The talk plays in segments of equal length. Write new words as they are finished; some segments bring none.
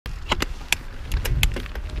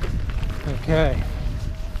Okay,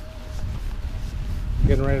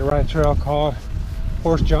 getting ready to ride a trail called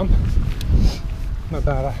Horse Jump. I'm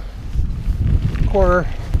about a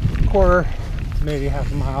quarter, maybe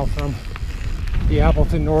half a mile from the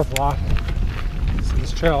Appleton North lot. So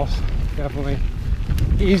this trail's definitely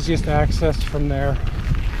easiest access from there,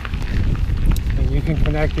 and you can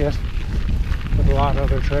connect it with a lot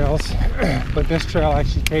of other trails. But this trail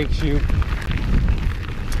actually takes you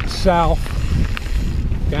south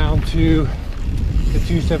down to the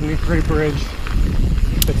 273 bridge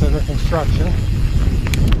that's under construction.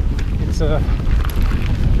 It's a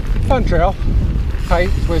fun trail, tight,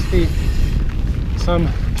 twisty, some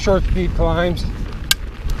short steep climbs,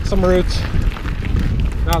 some roots,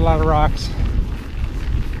 not a lot of rocks,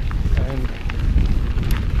 and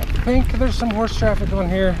I think there's some horse traffic on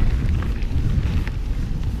here.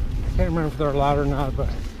 I can't remember if they're allowed or not, but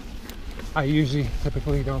I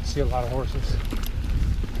typically don't see a lot of horses.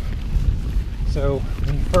 So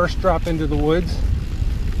when you first drop into the woods,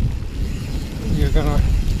 you're gonna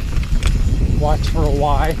watch for a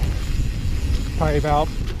Y, probably about,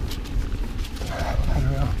 I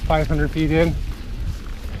don't know, 500 feet in,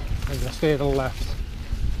 and you'll stay to the left.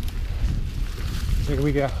 So here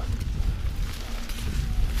we go.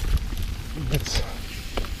 It's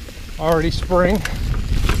already spring.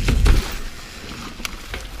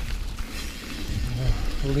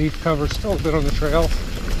 The leaf cover's still a bit on the trail.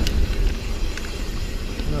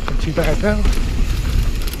 Nothing too bad though.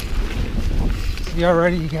 See,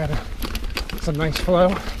 already you got some nice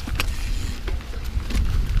flow.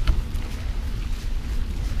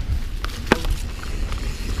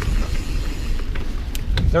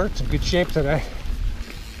 Dirt's in good shape today.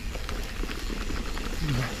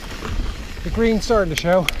 The green's starting to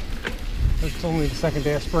show. It's only the second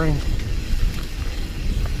day of spring.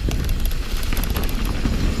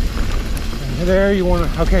 And there you want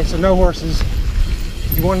to, okay, so no horses.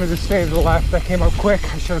 You wanted to stay to the left. That came up quick.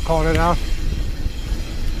 I should have called it out.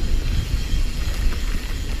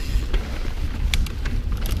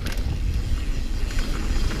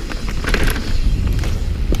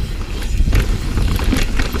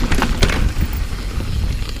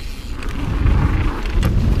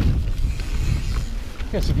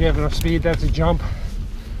 Guess if you have enough speed, that's a jump.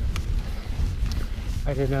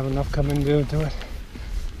 I didn't have enough coming into it.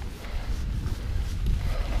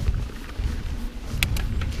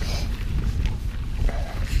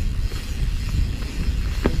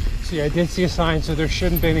 See, I did see a sign, so there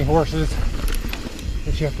shouldn't be any horses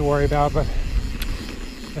that you have to worry about, but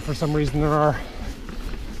if for some reason there are,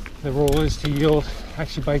 the rule is to yield.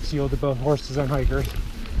 Actually, bikes yield to both horses and hikers.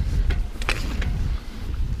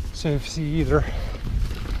 So if you see either,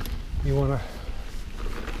 you want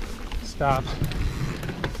to stop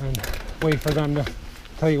and wait for them to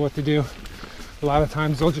tell you what to do. A lot of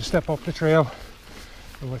times they'll just step off the trail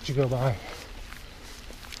and let you go by.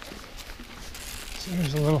 So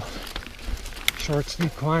here's a little short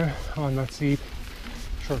steep climb. Oh, not steep,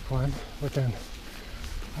 short climb, but then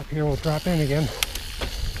up here we'll drop in again.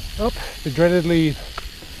 Oh, the dreaded lead.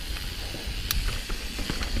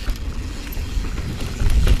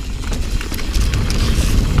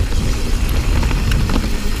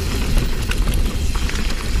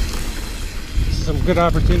 Some good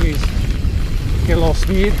opportunities to get a little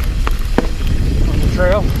speed on the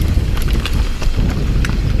trail.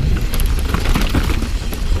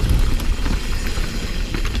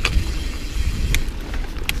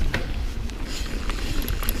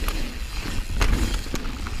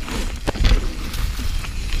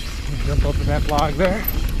 Jump over that log there,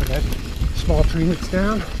 or that small tree that's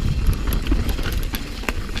down.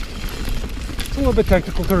 It's a little bit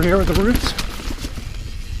technical through here with the roots.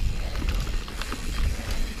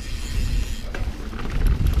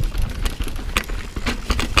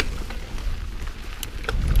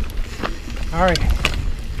 All right,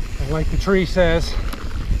 and like the tree says,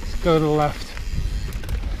 let's go to the left.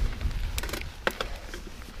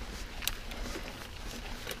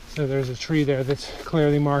 So there's a tree there that's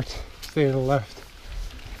clearly marked, stay to the left,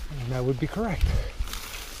 and that would be correct.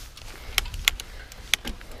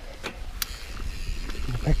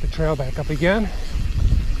 We'll pick the trail back up again.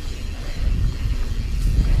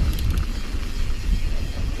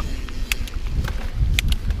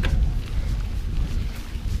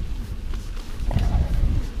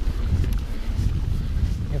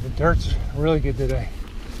 Dirt's really good today.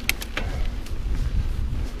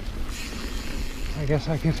 I guess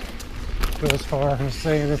I could go as far as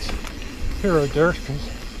saying it's hero dirt, because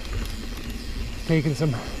it's taking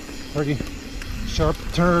some pretty sharp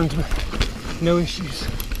turns with no issues.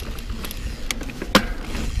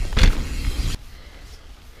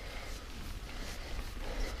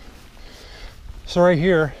 So right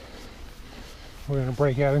here, we're going to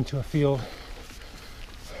break out into a field.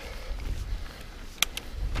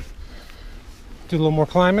 Do a little more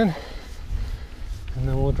climbing, and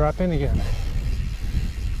then we'll drop in again.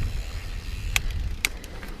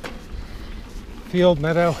 Field,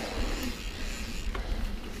 meadow.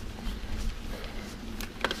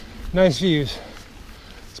 Nice views,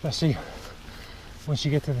 especially once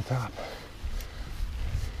you get to the top.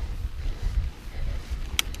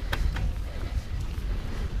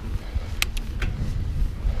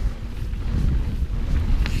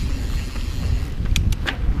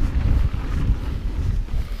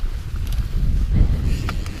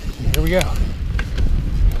 Here we go.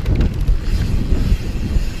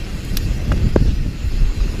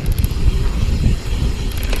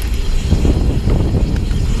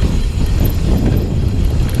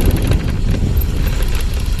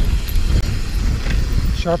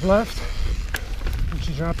 Sharp left, once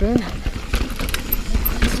you drop in,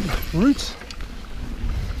 some roots.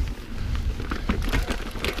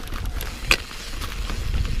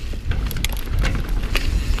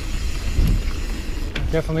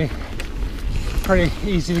 Definitely pretty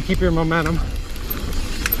easy to keep your momentum.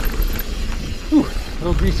 Ooh, a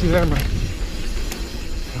little greasy there, I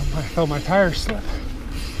felt my tires slip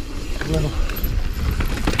a little.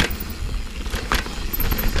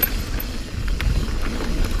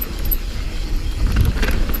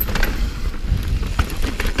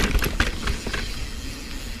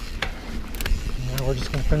 We're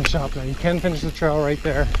just going to finish up now. You can finish the trail right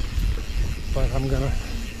there, but I'm going to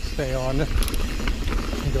stay on it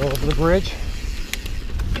and go over the bridge.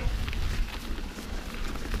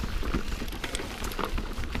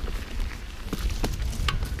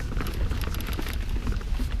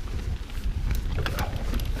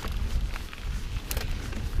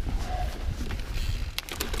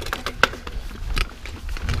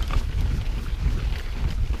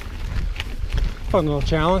 Fun little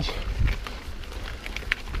challenge.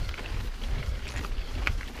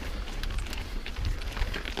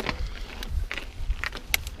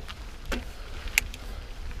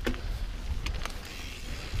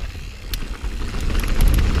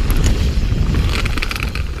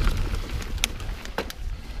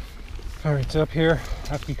 All right, so up here,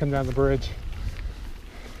 after you come down the bridge,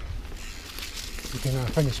 you can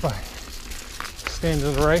finish by stand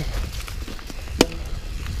to the right.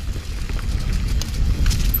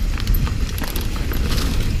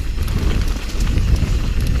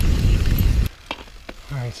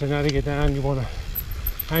 All right, so now to get down, you want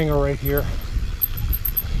to angle right here.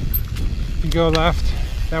 If you go left,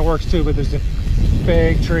 that works too, but there's a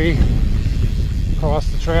big tree across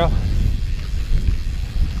the trail.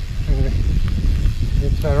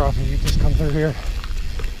 It's better off if you just come through here.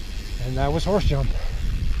 And that was horse jump.